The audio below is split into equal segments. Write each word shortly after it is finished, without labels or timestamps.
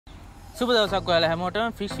සුබ දවසක් ඔයාලා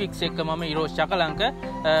හැමෝටම FishFix එක මම Irosh Akalanka.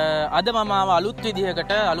 අද මම අලුත්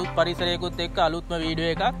විදිහකට අලුත් පරිසරයකුත් එක්ක අලුත්ම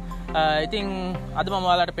වීඩියෝ එකක්. ඉතින් අද මම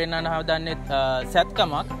ඔයාලට පෙන්වන්න හදන්නේ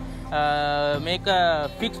සැත්කමක්. මේක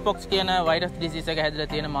FixFix කියන වෛරස් ඩිසීස් එක හැදලා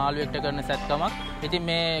තියෙන මාළුවෙක්ට කරන සැත්කමක්. ඉතින්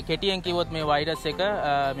මේ කෙටියෙන් කිව්වොත් මේ වෛරස් එක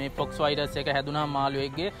මේ පොක්ස් වෛරස් එක හැදුනම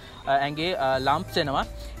මාළුවෙක්ගේ ඇඟේ ලම්ප්ස් එනවා.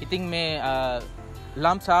 ඉතින් මේ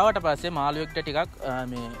ලම්ප්ස් ආවට පස්සේ මාළුවෙක්ට ටිකක්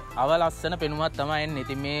මේ අවලස්සන පෙනුමක් තමයි එන්නේ.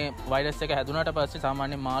 ඉතින් මේ වෛරස් එක හැදුනට පස්සේ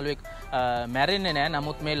සාමාන්‍යයෙන් මාළුවෙක් මැරෙන්නේ නැහැ.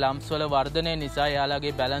 නමුත් මේ ලම්ප්ස් වල වර්ධනය නිසා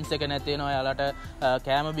එයාලගේ බැලන්ස් එක නැති වෙනවා. එයාලට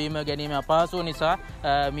කෑම බීම ගැනීම අපහසු නිසා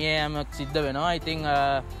මිය යෑමක් සිද්ධ වෙනවා. ඉතින්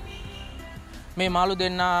මේ මාළු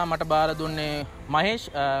දෙන්නා මට බාර දුන්නේ මහේෂ්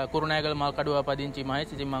කුරුණෑගල මල්කඩුව පදිංචි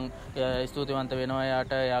මහේෂ්. ඉතින් මම ස්තුතිවන්ත වෙනවා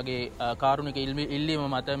එයාට. එයාගේ කාරුණික ඉල්ලීම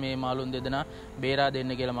මත මේ මාළුන් දෙදෙනා බේරා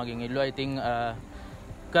දෙන්න කියලා මගෙන් ඉල්ලුවා. ඉතින්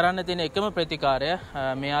කරන්න තියෙන එකම ප්‍රතිකාරය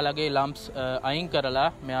මෙයාලගේ ලම්ප්ස් අයින් කරලා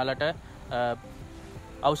මෙයාලට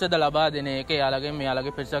ඖෂධ ලබා දෙන එක. එයාලගේ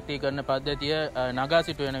මෙයාලගේ ප්‍රතිශක්තිකරණ පද්ධතිය නගා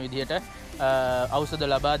සිටු වෙන විදිහට ඖෂධ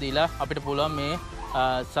ලබා දීලා අපිට පුළුවන් මේ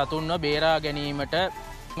සතුන්ව බේරා ගැනීමට.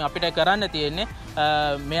 අපිට කරන්න තියෙන්නේ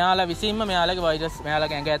මෙයාලා විසින්ම මෙයාලගේ වෛරස්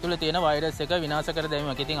මෙයාලගේ ඇඟ ඇතුළේ තියෙන වෛරස් එක විනාශ කර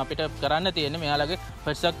දැමීමක්. ඉතින් අපිට කරන්න තියෙන්නේ මෙයාලගේ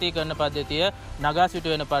ප්‍රතිශක්තිකරණ පද්ධතිය නගා සිටු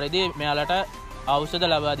වෙන පරිදි මෙයාලට ඖෂධ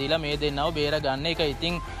ලබා දීලා මේ දෙන්නව බේර ගන්න එක.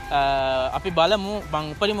 ඉතින් අපි බලමු. මම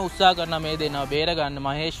උපරිම උත්සාහ කරනවා මේ දෙන්නව බේර ගන්න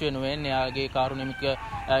මහේෂ් වෙනුවෙන්, එයාගේ කාරුණික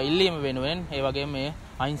ඉල්ලීම වෙනුවෙන්, ඒ වගේම මේ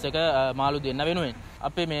අහිංසක මාළු දෙන්න වෙනුවෙන්.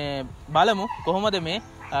 අපි මේ බලමු කොහොමද මේ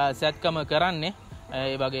සැත්කම කරන්නේ.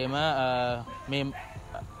 ඒ වගේම මේ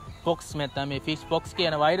පොක්ස් නැත්නම් මේ FishFix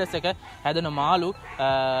කියන වෛරස් එක හැදෙන මාළු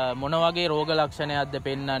මොන වගේ රෝග ලක්ෂණයක්ද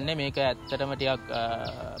පෙන්වන්නේ. මේක ඇත්තටම ටිකක්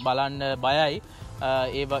බලන්න බයයි.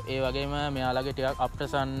 ඒ වගේම මෙයාලගේ ටිකක්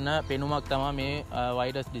අප්‍රසන්න පෙනුමක් තමයි මේ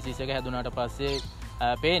වෛරස් ඩිසීස් එක හැදුනාට පස්සේ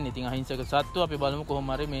පේන්නේ. ඉතින් අහිංසක සත්තු අපි බලමු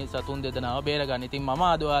කොහොම හරි මේ සතුන් දෙදෙනාව බේරගන්න. ඉතින් මම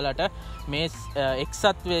අද ඔයාලට මේ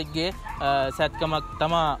එක්සත්වෙක්ගේ සැත්කමක්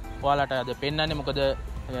තමයි ඔයාලට අද පෙන්වන්නේ. මොකද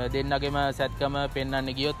දෙන්නගෙම සැත්කම පෙන්වන්න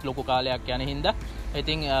ගියොත් ලොකු කාලයක් යන හින්දා.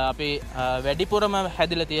 ඉතින් අපි වැඩිපුරම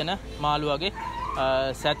හැදිලා තියෙන මාළුවගේ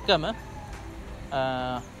සැත්කම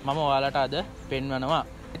මම ඔයාලට අද පෙන්වනවා.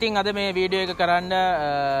 ඉතින් අද මේ වීඩියෝ එක කරන්න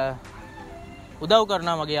උදව්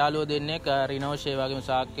කරනවා මගේ යාළුවෝ දෙන්නෙක් රිනෝෂ් ඒ වගේම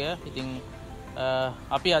සාක්‍ය. ඉතින්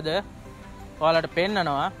අපි අද ඔයාලට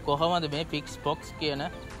පෙන්නනවා කොහොමද මේ FixFix කියන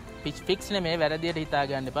FixFix නෙමෙයි වැරදියට හිතා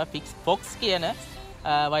ගන්න එපා. FixFix කියන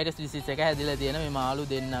වෛරස් ඩිසීස් එක හැදිලා තියෙන මේ මාළු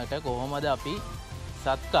දෙන්නට කොහොමද අපි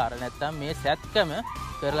සත්කාර නැත්තම් මේ සැත්කම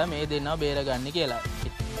කරලා මේ දෙන්නව බේරගන්නේ කියලා.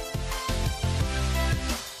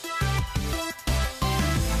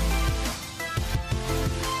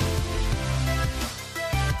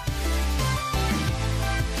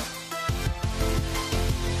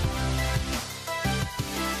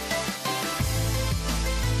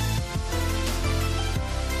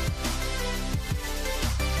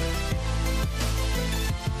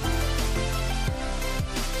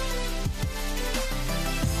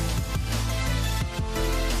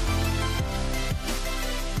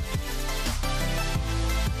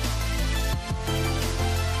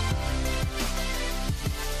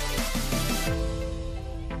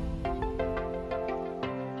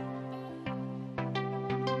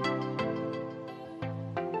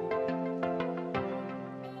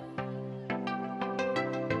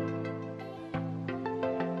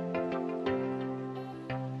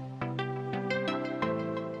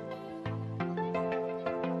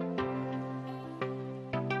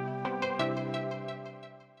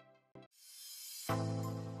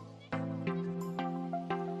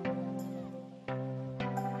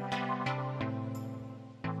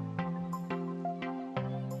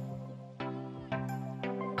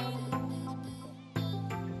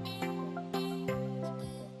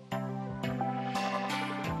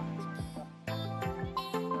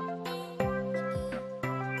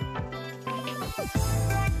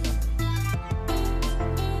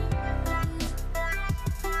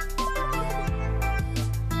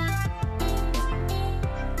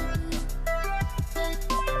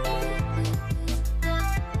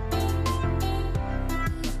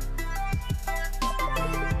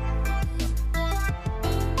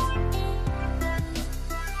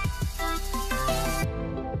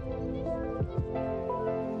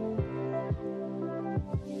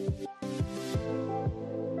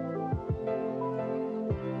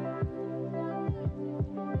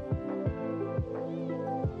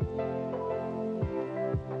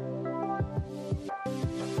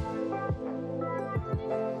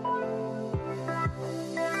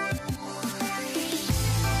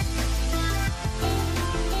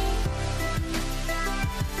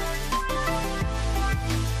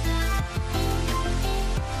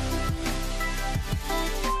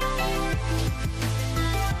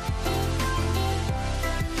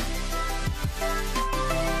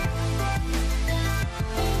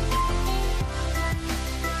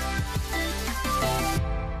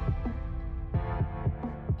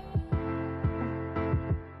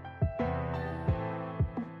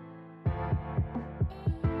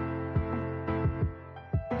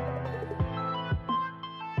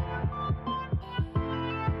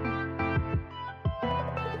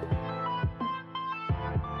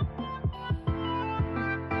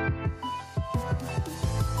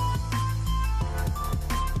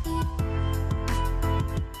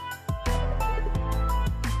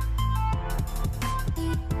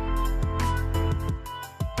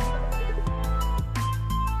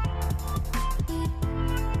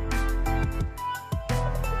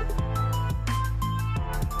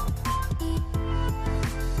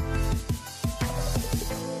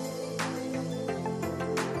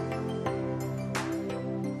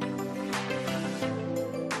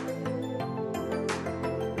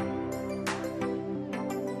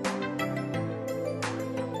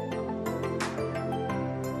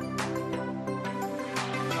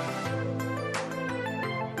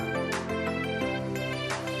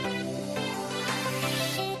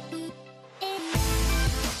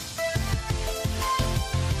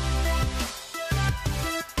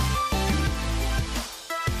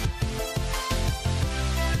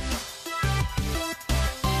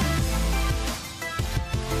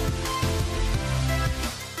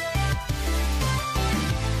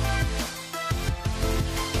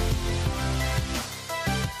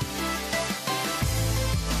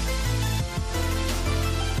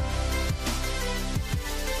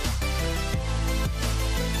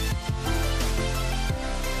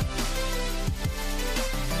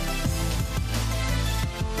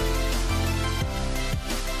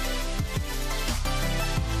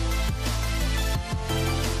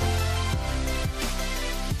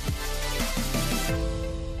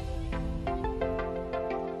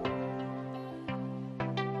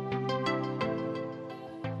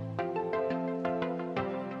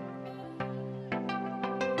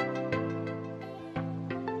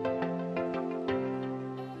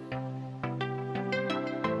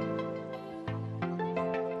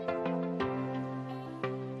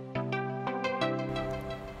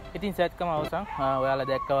 ඉතින් සැත්කම අවසන් ඔයාලා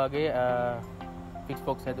දැක්කා වගේ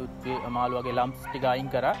FishFix හැදුවේ මාළු වගේ ලම්ස් ටික අයින්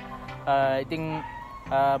කරා. ඉතින්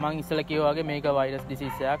මං ඉස්සෙල්ලා කිව්වා වගේ මේක වෛරස්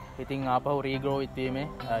ඩිසීස් එකක්. ඉතින් ආපහු රීග්‍රෝ වෙීමේ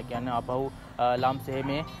කියන්නේ ආපහු ලම්ස්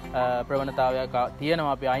එහෙමේ ප්‍රවණතාවයක්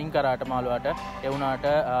තියෙනවා අපි අයින් කරාට මාළුවාට. ඒ වුණාට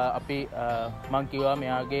අපි මං කිව්වා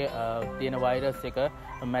මෙයාගේ තියෙන වෛරස් එක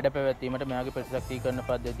මැඩ පැවැත්වීමට මෙයාගේ ප්‍රතිශක්තිකරණ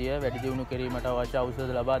පද්ධතිය වැඩි දියුණු කිරීමට අවශ්‍ය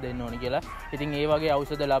ඖෂධ ලබා දෙන්න ඕනි කියලා. ඉතින් ඒ වගේ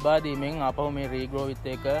ඖෂධ ලබා දීමෙන් ආපහු මේ රීග්‍රෝ විත්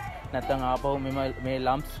එක නැත්නම් ආපහු මේ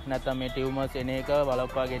ලම්ස් නැත්නම් මේ ටියුමර්ස් එන එක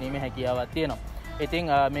වළක්වා ගැනීම හැකියාවක් තියෙනවා.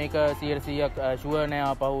 ඉතින් මේක 100%ක් ෂුවර් නෑ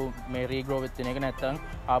ආපහු මේ රීග්‍රෝ වෙච්ච එක නැත්නම්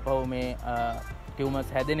ආපහු මේ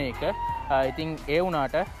ටියුමර්ස් හැදෙන එක. ඉතින් ඒ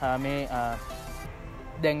වුණාට මේ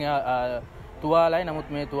දැන් තුවාලයි. නමුත්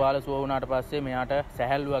මේ තුවාල සුව වුණාට පස්සේ මෙයාට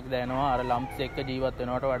සැහැල්ලුවක් දැනෙනවා. අර ලම්ස් එක්ක ජීවත්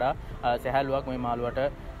වෙනවට වඩා සැහැල්ලුවක් මේ මාළුවට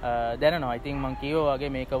දැනෙනවා. ඉතින් මම කිව්වා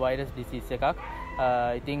වගේ මේක වෛරස් ඩිසීස් එකක්.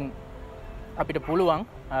 ඉතින් අපිට පුළුවන්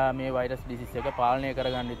මේ වෛරස් ඩිසීස් එක පාලනය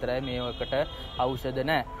කරගන්න විතරයි. මේකට ඖෂධ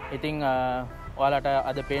නැහැ. ඉතින් ඔයාලට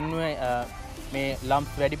අද පෙන්වුවේ මේ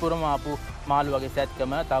ලම්ස් වැඩිපුරම ආපු මාළු වගේ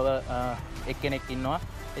සැත්කම තව එක්කෙනෙක් ඉන්නවා.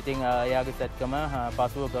 ඉතින් එයාගේ සැත්කම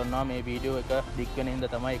පසුව කරනවා. මේ වීඩියෝ එක දික් වෙන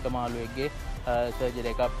හින්දා තමයි එක මාළුවෙක්ගේ සර්ජරි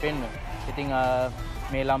එකක් පෙන්වන්නේ. ඉතින්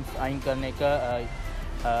මේ ලම්ස් අයින් කරන එක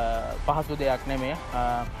පහසු දෙයක් නෙමෙයි.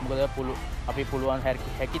 මොකද අපි පුළුවන්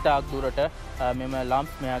හැකිතාක් දුරට මෙම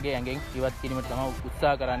ලම්ස් මෙයාගේ ඇඟෙන් ඉවත් කිරීමට තමයි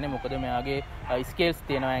උත්සාහ කරන්නේ. මොකද මෙයාගේ ස්කේල්ස්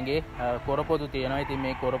තියෙනවා ඇඟේ, කොරපොතු තියෙනවා. ඉතින්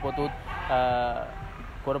මේ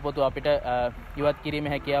කොරපොතු අපිට ඉවත්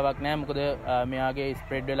කිරීමේ හැකියාවක් නැහැ. මොකද මෙයාගේ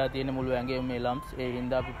ස්ප්‍රෙඩ් වෙලා තියෙන මුළු ඇඟේම මේ ලම්ස්. ඒ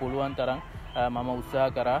හින්දා අපි පුළුවන් තරම් මම උත්සාහ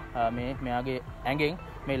කරා මෙයාගේ ඇඟෙන්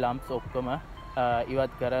මේ ලම්ස් ඔක්කොම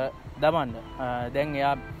ඉවත් කර දමන්න. දැන්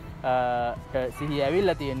එයා සිහිය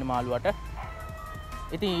ඇවිල්ලා තියෙන මාළුවට.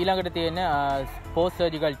 ඉතින් ඊළඟට තියෙන පෝස්ට්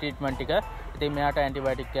සර්ජිකල් ට්‍රීට්මන්ට් එක. ඉතින් මෙයාට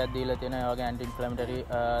ඇන්ටිබයොටික් එකක් දීලා තියෙනවා. ඒ වගේ ඇන්ටි ඉන්ෆ්ලැමේටරි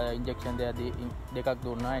ඉන්ජෙක්ෂන් දෙකක්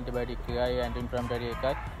දුන්නා. ඇන්ටිබයොටික් එකයි ඇන්ටි ඉන්ෆ්ලැමේටරි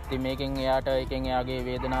එකයි. ඉතින් මේකෙන් එයාගේ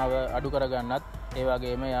වේදනාව අඩු කරගන්නත් ඒ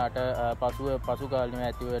වගේම එයාට පසු කාලිනව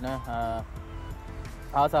ඇති වෙන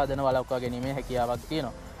ආසාදන වළක්වා ගැනීමේ හැකියාවක්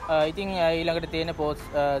තියෙනවා. ඉතින් ඊළඟට තියෙන පෝස්ට්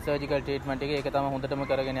සර්ජිකල් ට්‍රීට්මන්ට් එක. ඒක තමයි හොඳටම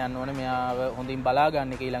කරගෙන යන්න ඕනේ. මෙයාව හොඳින් බලා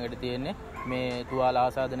ගන්න එක ඊළඟට තියෙන්නේ. මේ තුවාල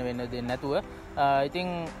ආසාදන වෙන්න දෙන්නේ නැතුව. ඉතින්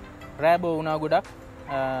රෑබෝ වුණා ගොඩක්.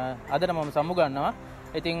 අදට මම සමු ගන්නවා.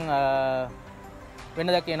 ඉතින්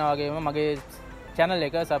වෙනදා කියනා වගේම මගේ channel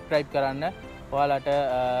එක subscribe කරන්න. ඔයාලට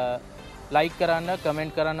like කරන්න,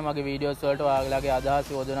 comment කරන්න මගේ videos වලට. ඔයාලගේ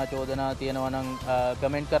අදහස් යෝජනා චෝදනා තියෙනවා නම්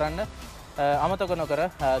comment කරන්න. අමතක නොකර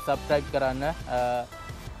subscribe කරන්න.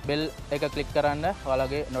 bell එක click කරන්න.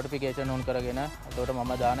 ඔයාලගේ notification on කරගෙන. එතකොට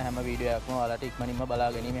මම දාන හැම වීඩියෝ එකක්ම ඔයාලට ඉක්මනින්ම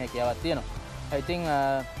බලා ගැනීම හැකියාවක් තියෙනවා. ඉතින්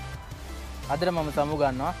අදට මම සමු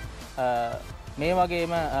ගන්නවා. මේ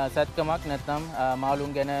වගේම සැත්කමක් නැත්නම්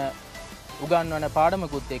මාළුන් ගැන උගන්වන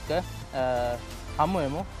පාඩමකුත් එක්ක හමු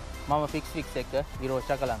වෙමු. මම FishFix එක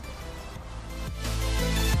Irosh Akalanka.